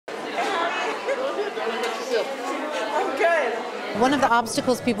I'm good. One of the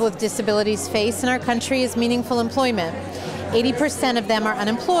obstacles people with disabilities face in our country is meaningful employment. 80% of them are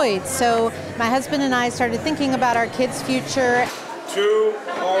unemployed. So my husband and I started thinking about our kids' future. 2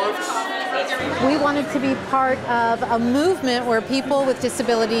 olives. We wanted to be part of a movement where people with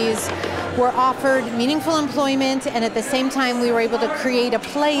disabilities were offered meaningful employment, and at the same time we were able to create a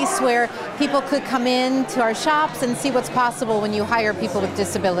place where people could come in to our shops and see what's possible when you hire people with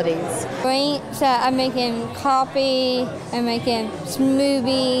disabilities. So I'm making coffee, I'm making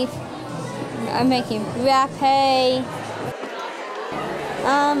smoothies, I'm making rapé.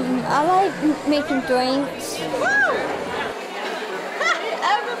 I like making drinks.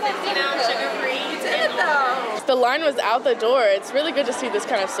 The line was out the door. It's really good to see this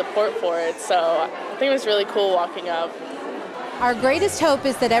kind of support for it, so I think it was really cool walking up. Our greatest hope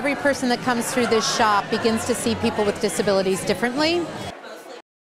is that every person that comes through this shop begins to see people with disabilities differently,